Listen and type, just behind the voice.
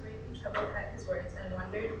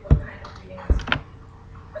wondered what kind of greeting this would be.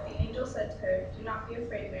 But the angel said to her, "Do not be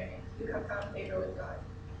afraid, Mary. You have found favor with God.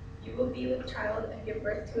 You will be with child and give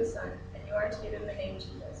birth to a son, and you are to give him the name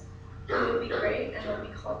Jesus. He will be great and will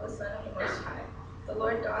be called the Son of the Most High. The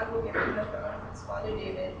Lord God will give him the throne of his father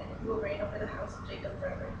David, and he will reign over the house of Jacob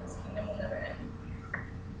forever. His kingdom will never end."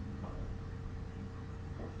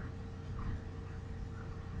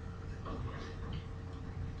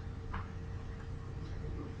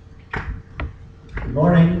 Good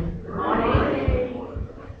morning. Good morning.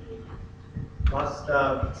 Last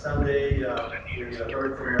Sunday, we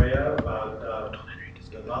heard from Maria about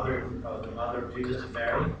the mother of Jesus,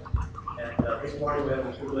 Mary. And this morning we have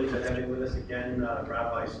the privilege of having with us again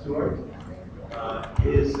Rabbi Stewart. He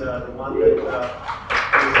is the one that is going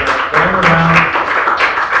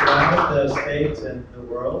around the states and the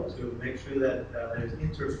world to make sure that there's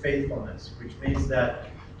interfaithfulness, which means that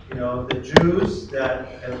the Jews that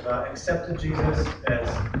have accepted Jesus as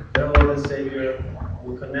their Lord and Savior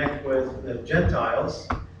will connect with the Gentiles,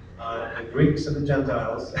 the Greeks and the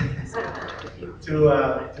Gentiles,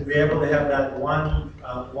 to be able to have that one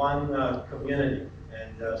community.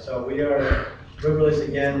 And so we are privileged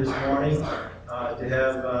again this morning to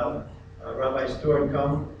have Rabbi Stewart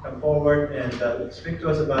come forward and speak to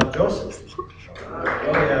us about Joseph. We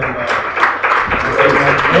have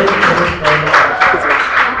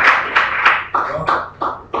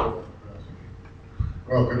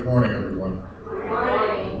Well, good morning, everyone. Good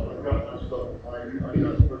morning. I got my stuff. I got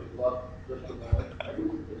to push a lot just a minute. I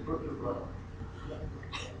pushed the button.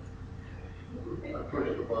 I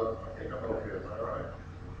pushed the button. I think I'm okay. Is that all right?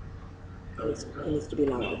 It needs to be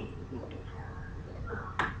louder.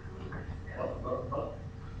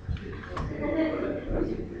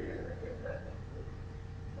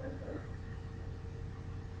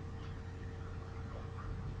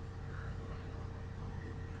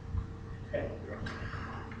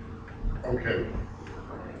 Okay.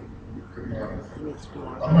 Good morning. It needs to be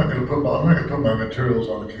louder. I'm not going to put my materials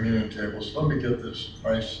on the communion table. So let me get this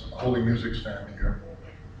nice holy music stand here.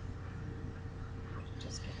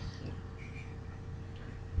 Just get it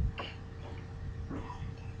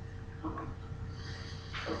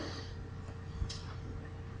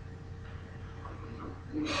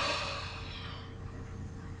here.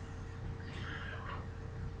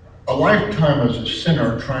 A lifetime as a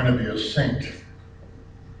sinner trying to be a saint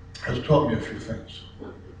has taught me a few things.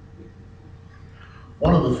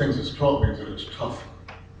 One of the things it's taught me is that it's tough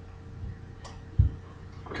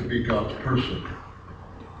to be God's person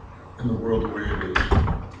in the world the way it is.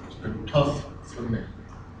 It's been tough for me.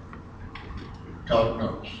 God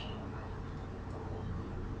knows.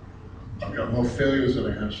 I've got more failures than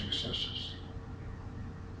I have successes.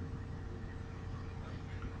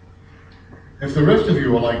 If the rest of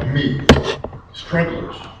you are like me,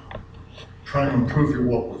 strugglers, trying to improve your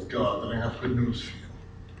walk with God, then I have good news for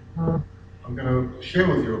you. I'm going to share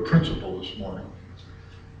with you a principle this morning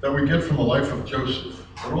that we get from the life of Joseph,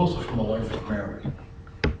 but also from the life of Mary.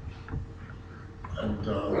 And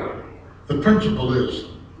the principle is,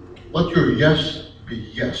 let your yes be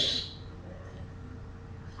yes,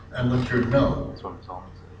 and let your no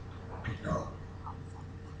be no.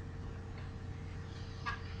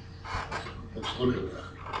 Let's look at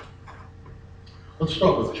that. Let's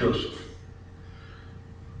start with Joseph.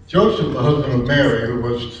 Joseph, the husband of Mary, who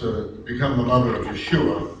was to become the mother of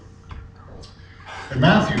Yeshua. In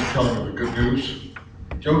Matthew's telling of the good news,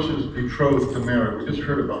 Joseph's betrothed to Mary. We just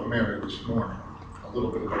heard about Mary this morning, a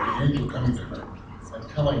little bit about the angel coming to her and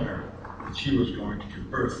telling her that she was going to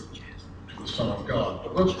give birth to the Son of God.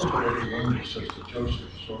 But let's look at what the angel says to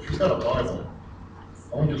Joseph. So if you've got a Bible,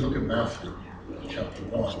 I want you to look at Matthew chapter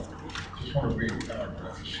 1. I just want to read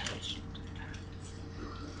paragraphs.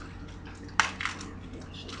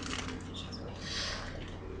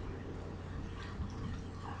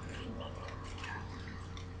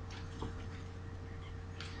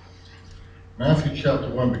 Matthew chapter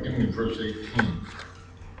 1, beginning in verse 18.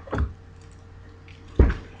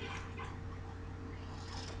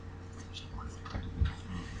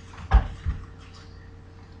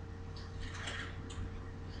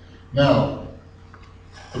 Now,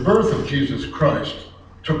 the birth of Jesus Christ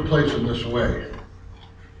took place in this way.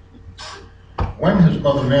 When his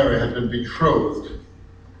mother Mary had been betrothed,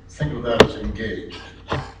 think of that as engaged,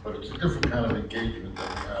 but it's a different kind of engagement that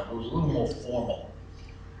we have. It was a little more formal.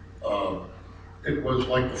 It was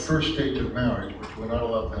like the first stage of marriage, which we're not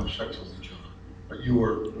allowed to have sex with each other, but you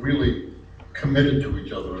were really committed to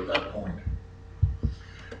each other at that point.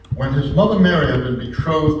 When his mother Mary had been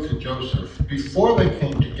betrothed to Joseph, before they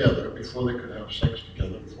came together, before they could have sex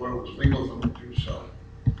together, before it was legal for them to do so,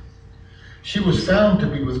 she was found to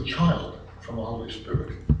be with child from from the Holy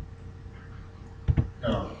Spirit.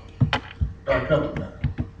 Now, back up a minute.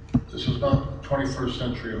 This is not 21st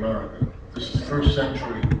century America. This is first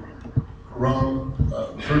century Rome,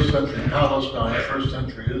 first century Palestine, first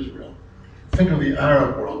century Israel. Think of the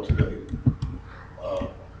Arab world today.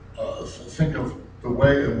 Think of the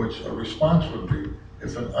way in which a response would be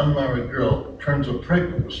if an unmarried girl turns up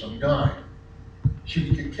pregnant with some guy. She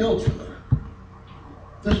could get killed for that.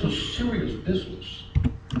 This was serious business.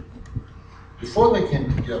 Before they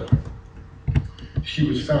came together, she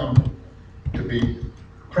was found to be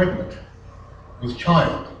pregnant with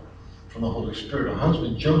child from the Holy Spirit. Her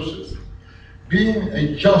husband, Joseph, being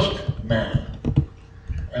a just man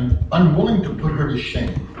and unwilling to put her to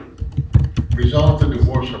shame, resolved to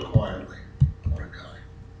divorce her quietly. What a guy.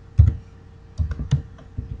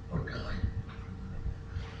 What a guy.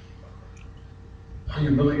 How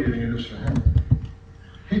humiliating it is for him.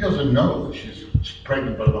 He doesn't know that she's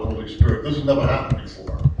pregnant by the Holy Spirit. This has never happened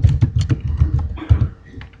before.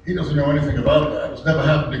 He doesn't know anything about that. It's never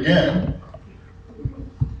happened again.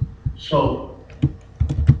 So,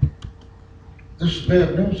 this is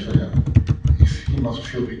bad news for him. He must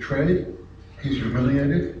feel betrayed. He's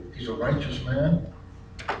humiliated. He's a righteous man.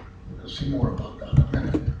 We'll see more about that in a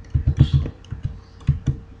minute.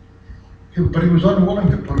 But he was unwilling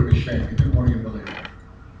to put her to shame. He didn't want to humiliate her.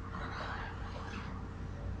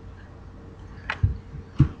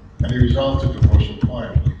 And he resolved to divorce her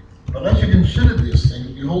quietly. But as he considered these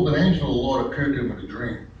things, behold, an angel of the Lord appeared to him in a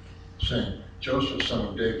dream, saying, Joseph, son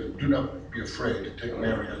of David, do not be afraid to take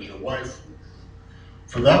Mary as your wife,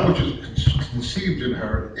 for that which is conceived in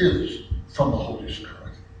her is from the Holy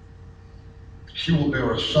Spirit. She will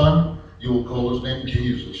bear a son. You will call his name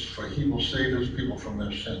Jesus, for he will save his people from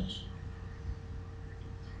their sins.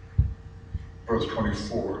 Verse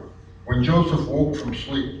 24. When Joseph woke from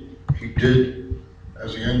sleep, he did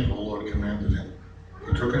as the angel of the Lord commanded him.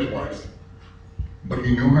 He took his wife, but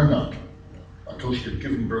he knew her not until she had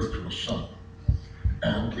given birth to a son,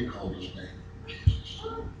 and he called his name Jesus.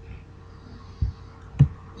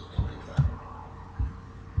 Let's look at that.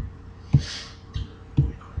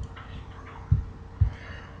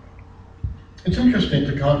 It's interesting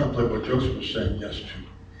to contemplate what Joseph was saying yes to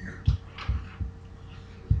here.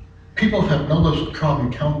 People had no less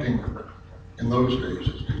problem counting in those days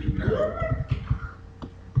as they do now.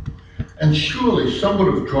 And surely some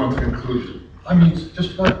would have drawn the conclusion, I mean,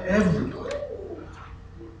 just about everybody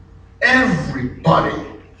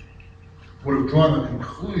would have drawn the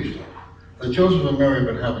conclusion that Joseph and Mary had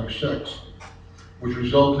been having sex, which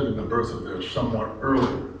resulted in the birth of their somewhat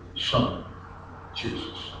early son,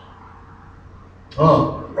 Jesus.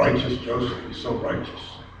 Oh, righteous Joseph, he's so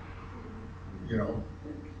righteous. You know,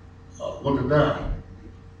 look at that.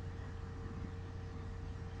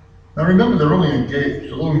 Now remember, they're only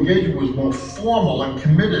engaged. Although engagement was more formal and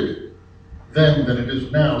committed then than it is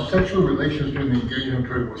now, sexual relations during the engagement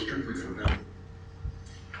period were strictly forbidden.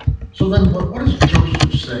 So then what is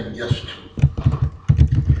Joseph saying yes to?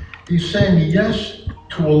 He's saying yes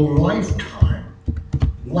to a lifetime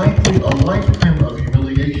of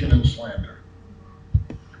humiliation and slander.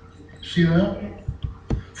 See that?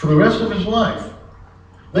 For the rest of his life.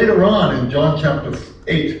 Later on in John chapter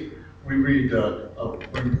 8, we read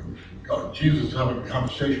when Jesus is having a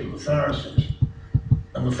conversation with the Pharisees.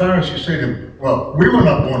 And the Pharisees say to him, well, we were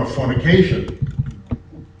not born of fornication.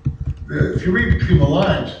 If you read between the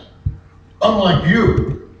lines, unlike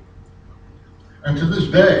you, and to this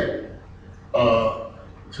day,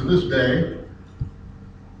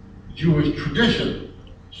 Jewish tradition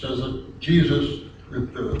says that Jesus,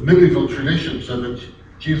 the medieval tradition said that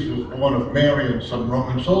Jesus was born of Mary and some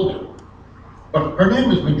Roman soldier. But her name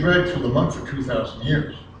has been dragged through the mud for 2,000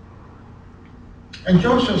 years. And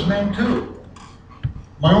Joseph's name too.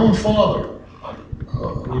 My own father,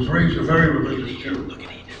 who was raised a very religious Jew,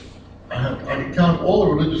 I can count all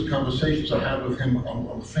the religious conversations I had with him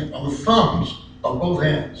on the thumbs of both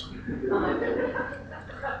hands.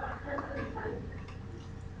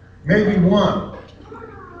 Maybe one.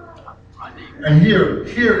 And here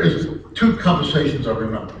is two conversations I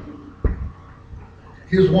remember.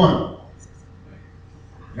 Here's one.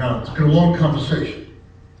 Now, it's been a long conversation.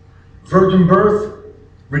 Virgin birth,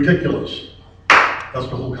 ridiculous. That's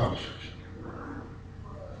the whole conversation.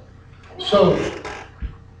 So,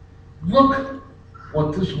 look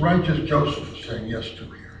what this righteous Joseph is saying yes to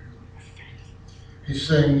here. He's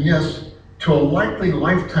saying yes to a likely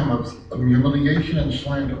lifetime of humiliation and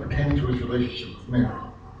slander pertaining to his relationship with Mary.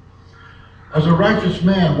 As a righteous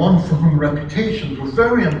man, one for whom reputations were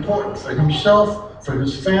very important for himself, for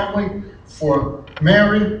his family, for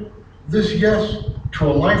Mary, this yes to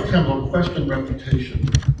a lifetime of questioned reputation,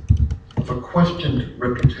 of a questioned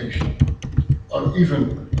reputation,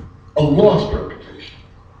 even a lost reputation.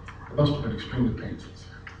 It must have been extremely painful.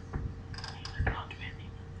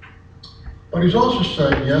 But he's also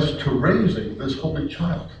saying yes to raising this holy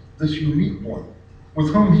child, this unique one,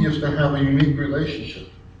 with whom he is to have a unique relationship.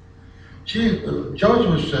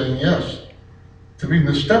 Joseph is saying yes to being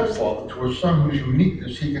the stepfather to a son whose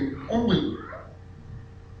uniqueness he can only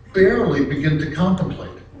barely begin to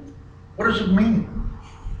contemplate. What does it mean?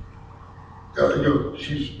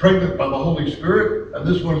 She's pregnant by the Holy Spirit, and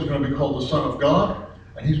this one is going to be called the Son of God,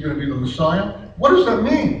 and he's going to be the Messiah. What does that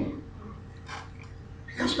mean?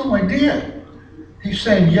 He has no idea. He's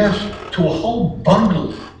saying yes to a whole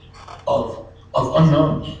bundle of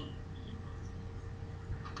unknowns.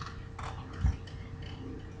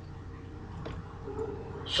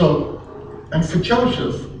 So, and for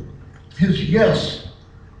Joseph, his yes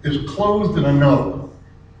is clothed in a no.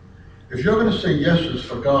 If you're going to say yeses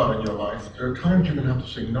for God in your life, there are times you're going to have to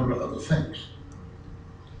say no to other things.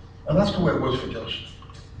 And that's the way it was for Joseph.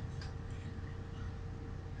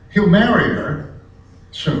 He'll marry her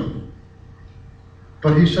soon,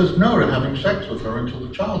 but he says no to having sex with her until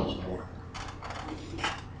the child is born.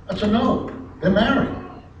 That's a no. They're married,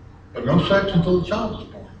 but no sex until the child is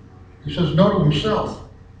born. He says no to himself.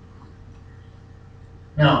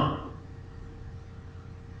 Now,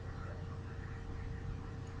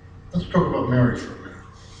 let's talk about Mary for a minute.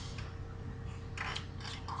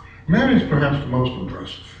 Mary is perhaps the most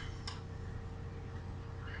impressive.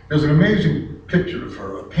 There's an amazing picture of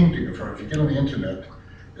her, a painting of her. If you get on the internet,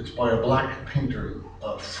 it's by a black painter,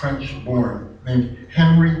 French-born, named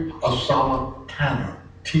Henry Assawa Tanner,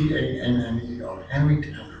 T-A-N-N-E-R, Henry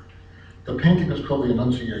Tanner. The painting is called The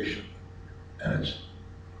Annunciation, and it's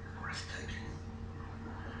breathtaking.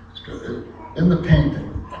 It's good. In the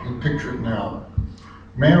painting, you can picture it now,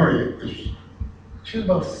 Mary she's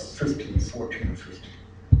about 14 or 15.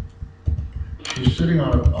 She's sitting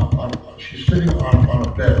on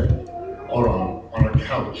a bed or on a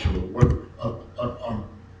couch or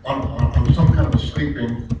on some kind of a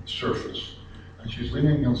sleeping surface, and she's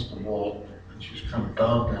leaning against the wall, and she's kind of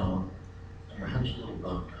bowed down, and her head's a little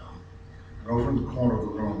bowed down. And over in the corner of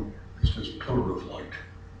the room is this pillar of light.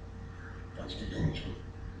 That's the angel.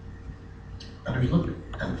 And if you look,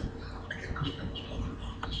 and I get goosebumps talking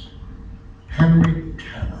about this. Henry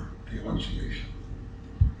Tanner, The Annunciation.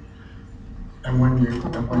 And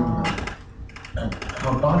and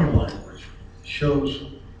her body language shows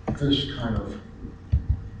this kind of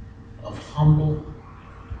humble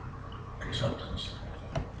acceptance.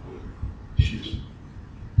 She's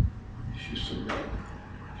submitting.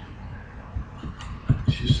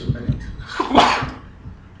 She's submitting to this.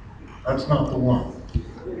 That's not the one.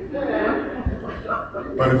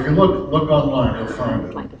 But if you look online, you'll find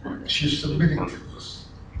it. She's submitting to this.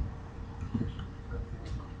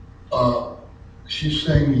 She's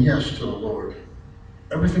saying yes to the Lord.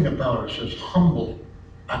 Everything about her says humble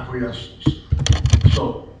acquiescence.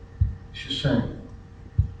 So she's saying,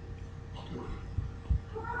 I'll do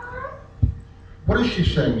it. What is she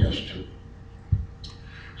saying yes to?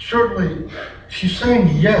 Certainly, she's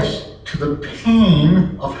saying yes to the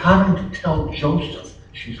pain of having to tell Joseph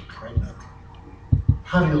she's pregnant.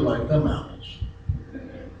 How do you like them apples?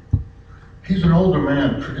 He's an older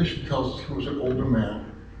man. Tradition tells us he was an older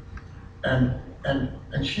man.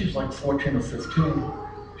 And she's like 14 or 15.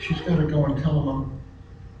 She's got to go and tell him,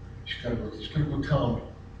 she's got to go tell him,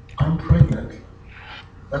 I'm pregnant.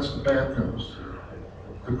 That's the bad news.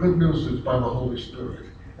 The good news is by the Holy Spirit.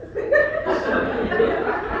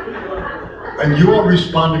 And you are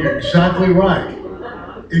responding exactly right.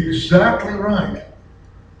 Exactly right.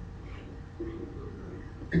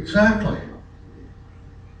 Exactly.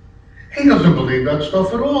 He doesn't believe that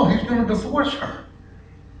stuff at all. He's going to divorce her.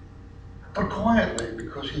 But quietly,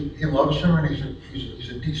 because he loves her and he's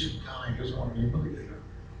a decent guy. He doesn't want to humiliate her.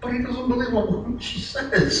 But he doesn't believe what she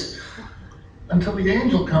says until the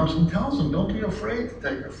angel comes and tells him, don't be afraid to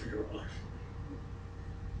take her for your wife.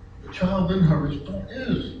 The child in her is born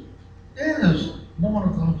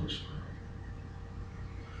of the Holy Spirit.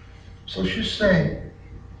 So she's saying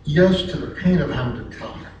yes to the pain of having to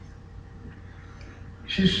tell him.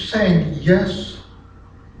 She's saying yes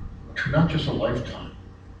to not just a lifetime,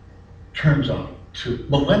 turns out to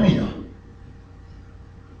millennia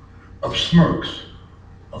of smirks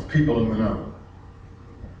of people in the know.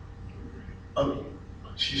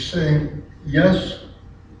 She's saying yes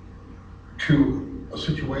to a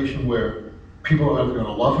situation where people are either going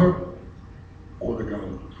to love her or they're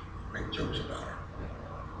going to make jokes about her.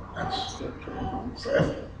 That's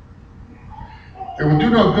forever. It would do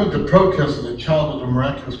no good to protest that the child was a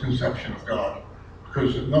miraculous conception of God.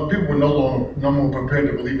 Because people were no more prepared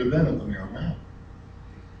to believe it then than they are now.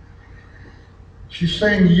 She's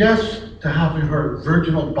saying yes to having her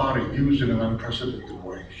virginal body used in an unprecedented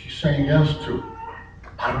way. She's saying yes to,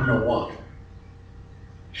 I don't know what.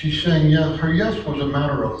 She's saying yes, her yes was a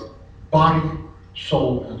matter of body,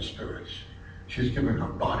 soul, and spirit. She's giving her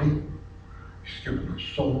body, she's giving her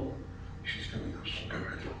soul, she's giving her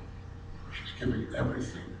spirit. She's giving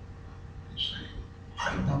everything and saying,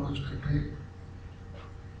 I don't know what it's going to be.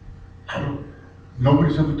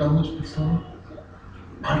 Nobody's ever done this before.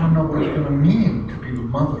 I don't know what it's going to mean to be the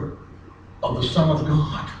mother of the Son of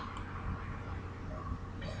God.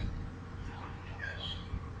 But,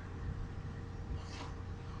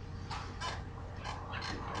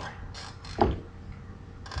 yes.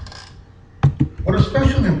 What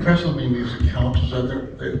especially impresses me in these accounts is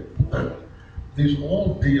that these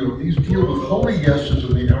deal with holy yeses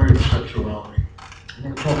in the area of sexuality. I'm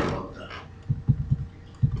going to talk about that.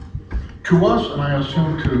 To us, and I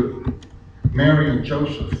assume to Mary and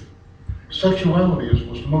Joseph, sexuality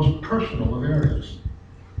was the most personal of areas.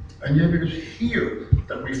 And yet it is here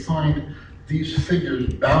that we find these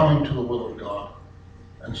figures bowing to the will of God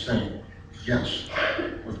and saying, yes,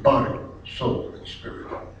 with body, soul, and spirit.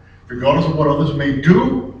 Regardless of what others may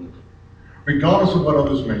do, regardless of what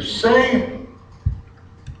others may say,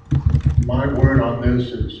 my word on this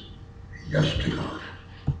is yes to God.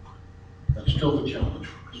 That's still the challenge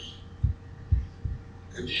for us.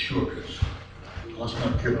 It sure is. Let's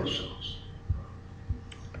not kid ourselves.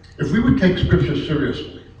 If we would take Scripture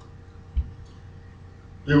seriously,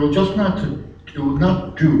 it will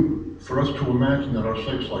not do for us to imagine that our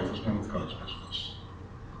sex life is none of God's business.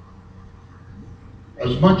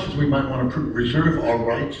 As much as we might want to reserve our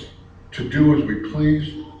rights to do as we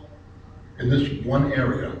please in this one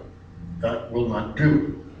area, that will not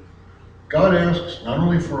do. God asks not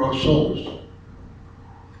only for our souls,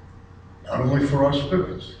 not only for our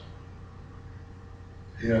spirits,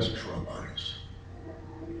 He asks for our bodies.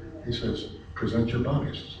 He says, present your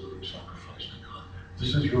bodies as a living sacrifice to God.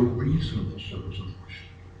 This is your reasonable service of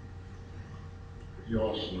worship. He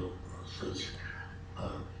also says,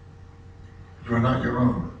 you are not your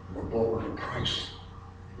own. You were bought with a price.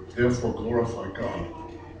 Therefore glorify God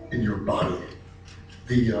in your body.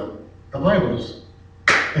 The Bible is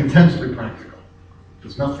intensely practical.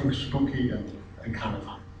 There's nothing spooky and kind of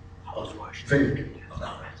vague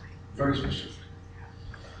about it. Very specific.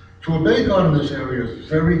 To obey God in this area is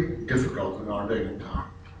very difficult in our day and time.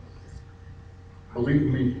 Believe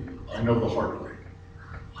me, I know the hard way.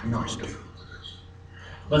 I know how difficult it is.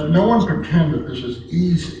 Let no one pretend that this is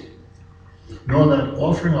easy, nor that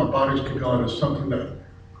offering our bodies to God is something that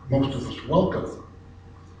most of us welcome.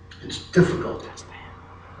 It's difficult.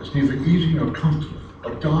 It's neither easy nor comfortable.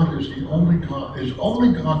 But God is only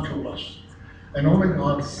God to us, and only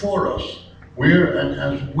God for us, where and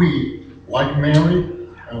as we, like Mary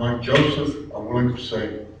and like Joseph, are willing to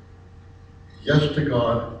say yes to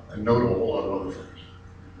God and no to a whole lot of other things.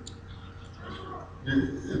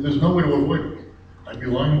 There's no way to avoid it. I'd be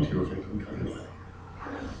lying to you if I didn't tell you that.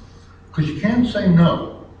 Because you can't say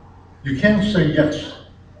no. You can't say yes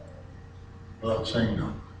without saying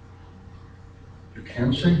no. You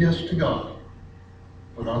can't say yes to God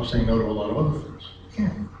without saying no to a lot of other things. You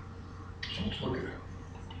can't. So let's look at it.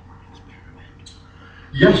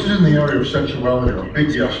 Yeses in the area of sexuality are big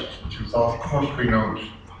yeses, which is of course we know.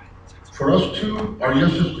 For us too, our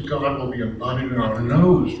yeses to God will be embodied in our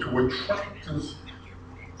no's to attractive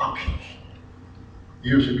options.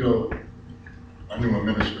 Years ago, I knew a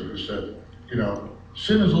minister who said,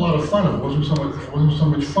 sin is a lot of fun. If it wasn't so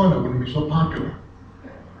much fun, it wouldn't be so popular.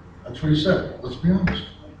 That's what he said. Let's be honest.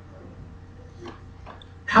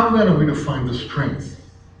 How then are we to find the strength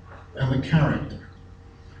and the character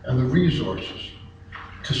and the resources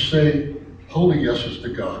to say holy yeses to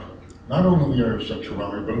God, not only in the area of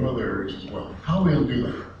sexuality, but in other areas as well? How are we going to do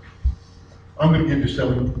that? I'm going to give you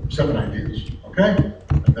seven ideas, okay?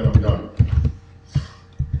 And then I'm done.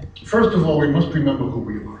 First of all, we must remember who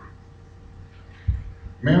we are.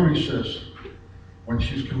 Mary says, when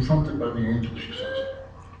she's confronted by the angel, she says,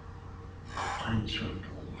 I am servant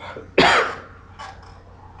of the Lord.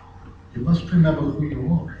 You must remember who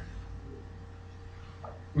you are.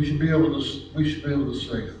 We should be able to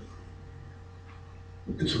say,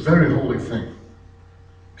 it's a very holy thing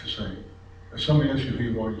to say. If somebody asks you who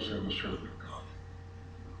you are, you say, I'm a servant of God.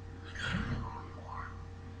 You've got to remember who you are.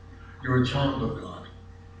 You're a child of God.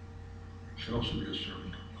 You should also be a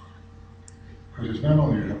servant of God. Because He's not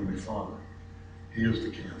only your Heavenly Father, He is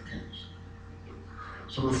the King of Kings.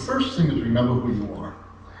 So the first thing is remember who you are.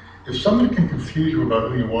 If somebody can confuse you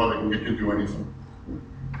about who you are, they can get you to do anything.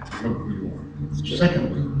 Remember who you are.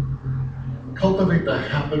 Secondly, cultivate the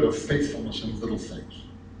habit of faithfulness in little things.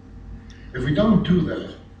 If we don't do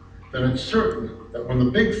that, then it's certain that when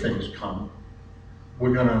the big things come,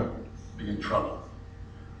 we're going to be in trouble.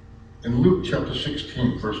 In Luke chapter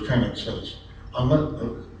 16, verse 10, it says,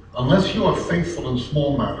 unless you are faithful in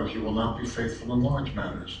small matters, you will not be faithful in large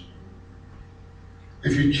matters.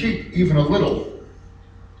 If you cheat even a little,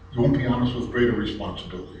 you won't be honest with greater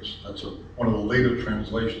responsibilities. That's one of the later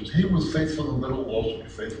translations. He who was faithful in little will also be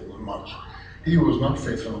faithful in much. He who was not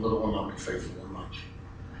faithful in little will not be faithful in much.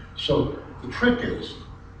 So the trick is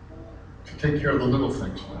to take care of the little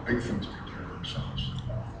things, and the big things take care of themselves.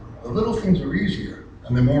 The little things are easier,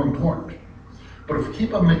 and they're more important. But if you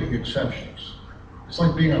keep on making exceptions, it's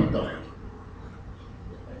like being on a diet.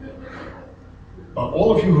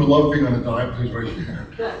 All of you who love being on a diet, please raise your hand.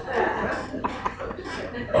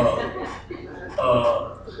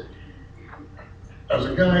 As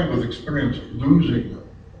a guy with experience losing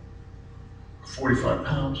 45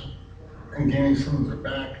 pounds and gaining some of it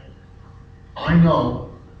back, I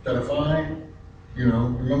know that if I,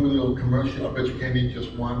 remember the old commercial, I bet you can't eat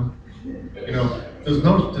just one? There's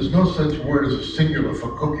no such word as a singular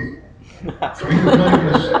for cookie. For me, there's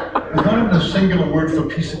not even a singular word for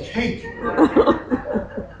piece of cake.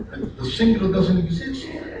 The singular doesn't exist.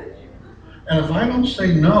 And if I don't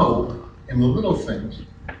say no in the little things,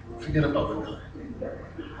 forget about the diet.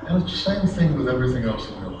 And it's the same thing with everything else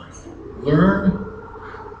in your life. Learn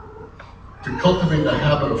to cultivate the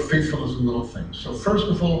habit of faithfulness in little things. So first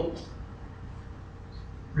of all,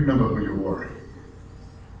 remember who you are.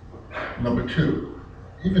 Number two,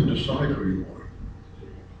 even decide who you are.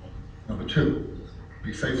 Number two,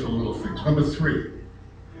 be faithful in little things. Number three,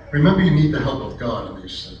 remember you need the help of God in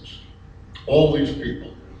these things. All these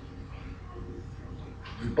people,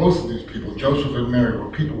 both of these people, Joseph and Mary, were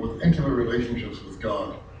people with intimate relationships with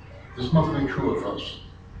God. This must be true of us.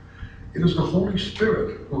 It is the Holy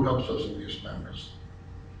Spirit who helps us in these matters.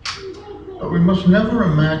 But we must never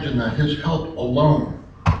imagine that His help alone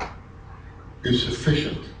is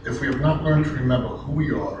sufficient if we have not learned to remember who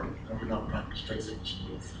we are and we not practice faithfulness in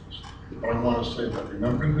little things. But I want to say that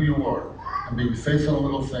remembering who you are and being faithful in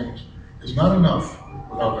little things is not enough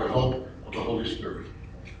without the help of the Holy Spirit.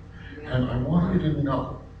 And I want you to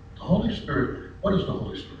know, the Holy Spirit, what is the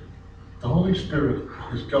Holy Spirit? The Holy Spirit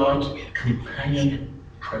is God's companion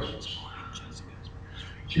presence.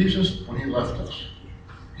 Jesus, when He left us,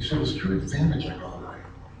 He said, it's your advantage I go away.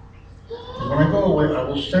 And when I go away, I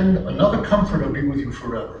will send another comforter to be with you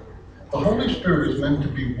forever. The Holy Spirit is meant to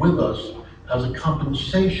be with us as a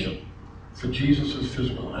compensation for Jesus'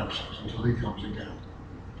 physical absence until He comes again.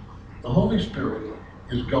 The Holy Spirit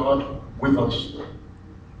is God with us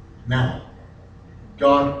now.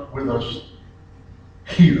 God with us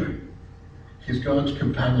here. He's God's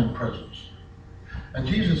companion presence. And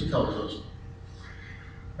Jesus tells us,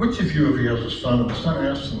 which of you, if he has a son, and the son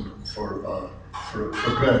asks him for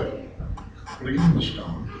bread, will he give him a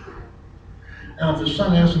stone? And if the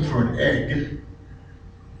son asks him for an egg,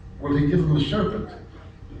 will he give him a serpent?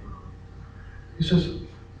 He says,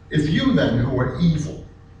 if you then, who are evil,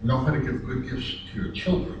 know how to give good gifts to your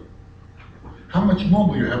children, how much more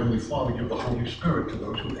will your Heavenly Father give the Holy Spirit to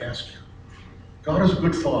those who ask Him? God is a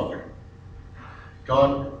good Father.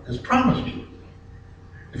 God has promised you.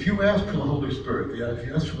 If you ask for the Holy Spirit, if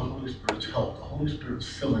you ask for the Holy Spirit's help, the Holy Spirit's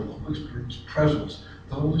filling, the Holy Spirit's presence,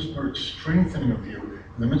 the Holy Spirit's strengthening of you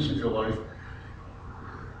in the midst of your life,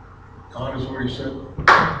 God has already said,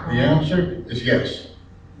 the answer is yes.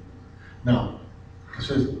 Now, He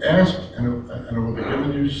says, ask and it will be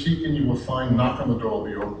given you, seek and you will find, knock on the door will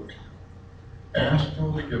be opened to you. Ask and it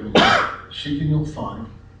will be given you, seek and you'll find,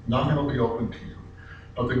 knock and it will be open to you.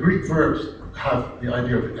 But the Greek verbs have the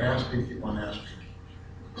idea of ask and keep on asking.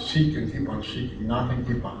 Seek and keep on seeking, knock and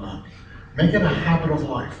keep on knocking. Make it a habit of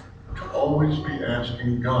life to always be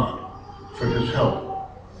asking God for His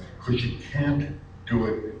help, because you can't do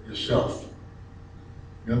it yourself.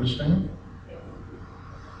 You understand?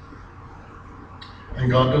 And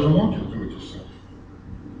God doesn't want you to do it yourself.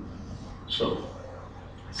 So,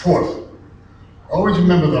 fourth, always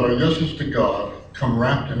remember that our yeses to God come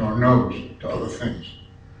wrapped in our no's to other things.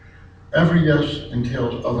 Every yes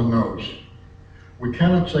entails other no's. We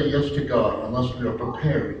cannot say yes to God unless we are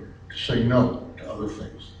prepared to say no to other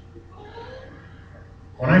things.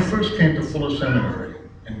 When I first came to Fuller Seminary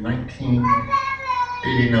in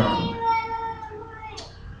 1989,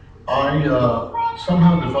 I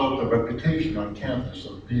somehow developed a reputation on campus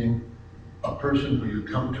of being a person who you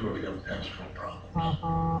come to if you have pastoral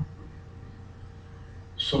problems.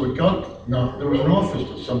 So there was an office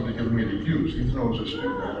that somebody gave me to use, even though I was a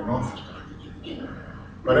student, I had an office that I could use.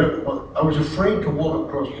 But I was afraid to walk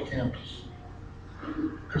across the campus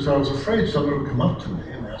because I was afraid somebody would come up to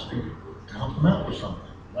me and ask me to help them out with something.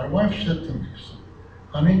 My wife said to me,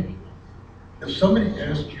 honey, if somebody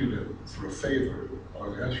asked you for a favor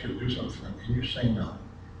or they asked you to do something, can you say no?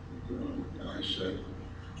 And I said,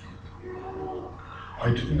 I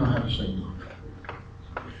didn't know how to say no.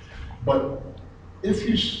 But if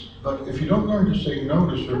you don't learn to say no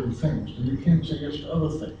to certain things, then you can't say yes to other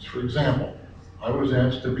things. For example, I was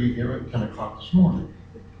asked to be here at 10 o'clock this morning.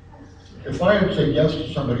 If I had said yes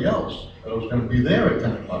to somebody else, that I was going to be there at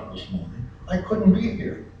 10 o'clock this morning, I couldn't be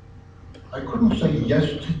here. I couldn't say yes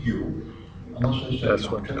to you unless I said That's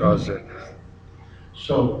no what to caused you. it.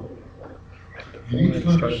 So, you need to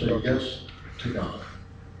learn to say yes to God.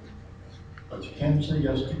 But you can't say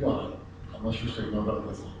yes to God unless you say no to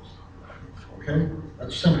other things. Okay?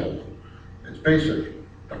 That's simple. It's basic,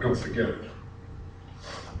 but don't forget it.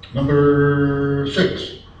 Number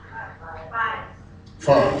 6.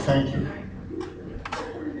 5, thank you.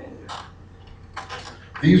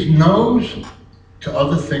 These no's to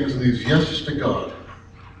other things and these yeses to God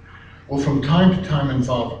will from time to time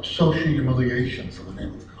involve social humiliation for the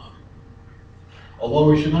name of God.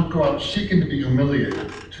 Although we should not go out seeking to be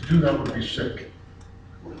humiliated, to do that would be sick.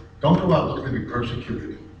 Don't go out looking to be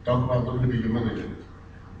persecuted. Don't go out looking to be humiliated.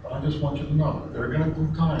 But I just want you to know, there are going to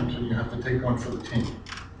come times when you have to take one for the team.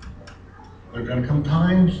 There are going to come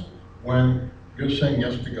times when you're saying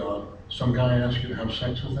yes to God, some guy asks you to have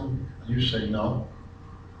sex with him, and you say no,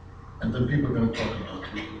 and then people are going to talk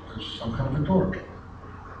about you as some kind of a dork.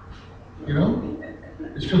 You know?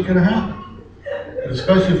 It's just going to happen. And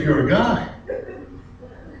especially if you're a guy.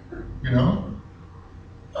 You know?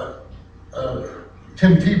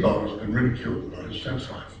 Tim Tebow has been ridiculed about his sex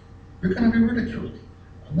life. You're going to be ridiculed.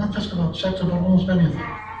 Not just about sex, about almost anything.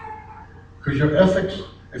 Because your ethics,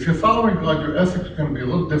 if you're following God, your ethics are going to be a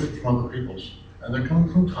little different from other people's. And there are going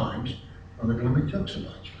to come times when they're going to make jokes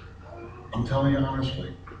about you. I'm telling you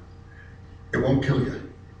honestly, it won't kill you.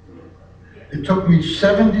 It took me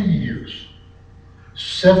 70 years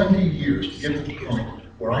to get to the point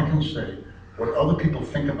where I can say what other people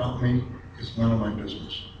think about me is none of my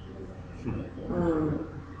business.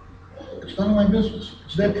 It's none of my business.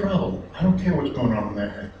 It's their problem. I don't care what's going on in their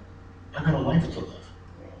head. I got a life to live.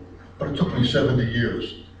 But it took me 70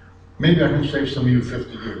 years. Maybe I can save some of you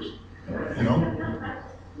 50 years. You know?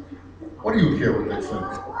 What do you care what they think?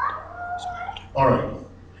 All right.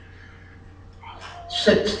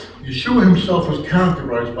 6th, Yeshua himself was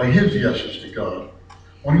characterized by his yeses to God.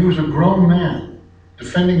 When he was a grown man,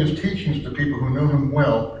 defending his teachings to people who knew him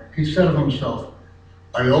well, he said of himself,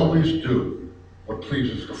 I always do what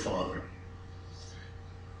pleases the Father.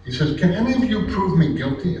 He says, can any of you prove me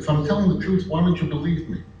guilty? If I'm telling the truth, why don't you believe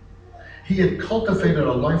me? He had cultivated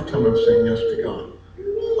a lifetime of saying yes to God.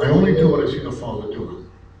 I only do what I see the Father doing.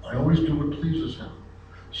 I always do what pleases him.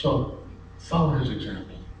 So, follow his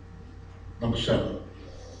example. Number 7.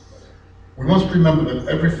 We must remember that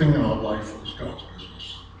everything in our life is God's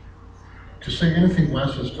business. To say anything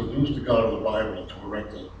less is to lose the God of the Bible and to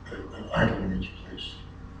erect an idol in its place.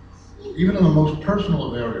 Even in the most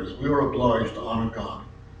personal of areas, we are obliged to honor God.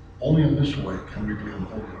 Only in this way can we become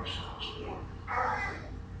holy ourselves.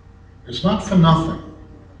 It's not for nothing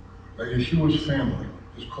that Yeshua's family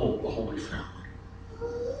is called the Holy Family.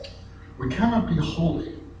 We cannot be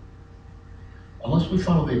holy unless we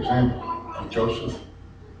follow the example of Joseph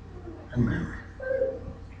and Mary.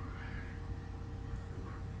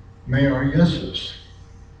 May our yeses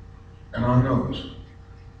and our no's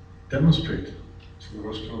demonstrate to the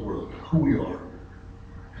rest of the world who we are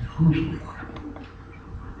and whose we are.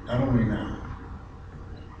 Not only now,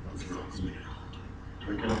 but throughout the year. Do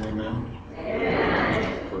we get an amen?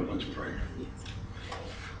 Amen. Let's pray.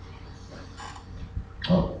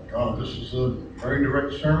 Oh, God, this is a very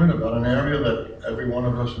direct sermon about an area that every one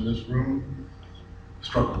of us in this room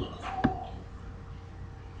struggles with.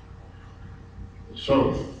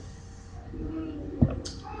 So,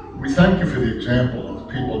 we thank you for the example of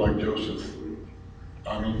people like Joseph.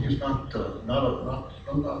 I mean, he's not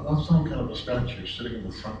some kind of a statue sitting in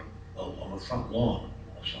the front on the front lawn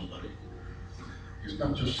of somebody. He's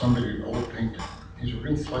not just somebody in old painting. He's a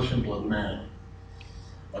real flesh and blood man,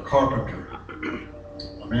 a carpenter,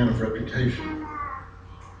 a man of reputation,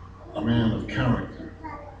 a man of character,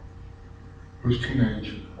 whose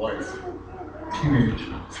teenage wife, teenage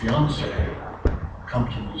fiance,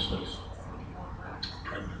 comes and he says,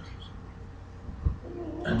 pregnant,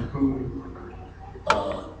 and who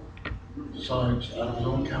decides out of his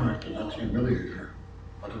own character not to humiliate her,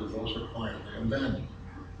 but to divorce her quietly. And then,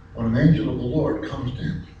 when an angel of the Lord comes to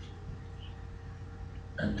him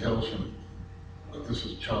and tells him that this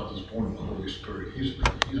is child is born of the Holy Spirit. He's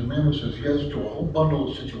a man who says yes to a whole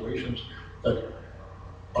bundle of situations that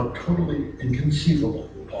are totally inconceivable,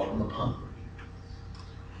 pardon the pun.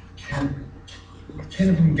 Can't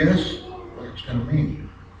even guess what it's going to mean.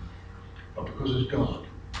 But because it's God,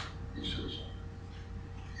 he says,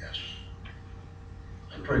 yes.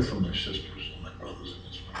 I pray for my sisters and my brothers in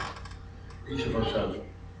this way. Each of us have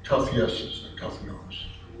tough yeses and tough no's.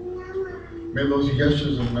 May those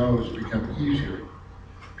yeses and no's become easier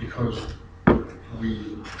because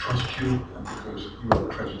we trust you and because you are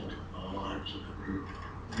present in our lives and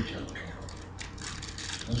we reach out to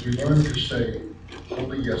you. As we learn to say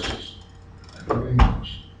holy yeses and holy no's,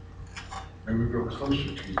 may we grow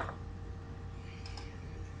closer to you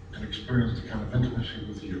and experience the kind of intimacy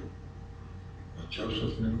with you that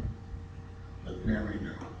Joseph knew, that Mary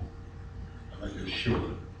knew, and that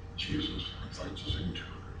Yeshua, Jesus, invites us into.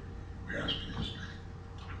 We ask in his name.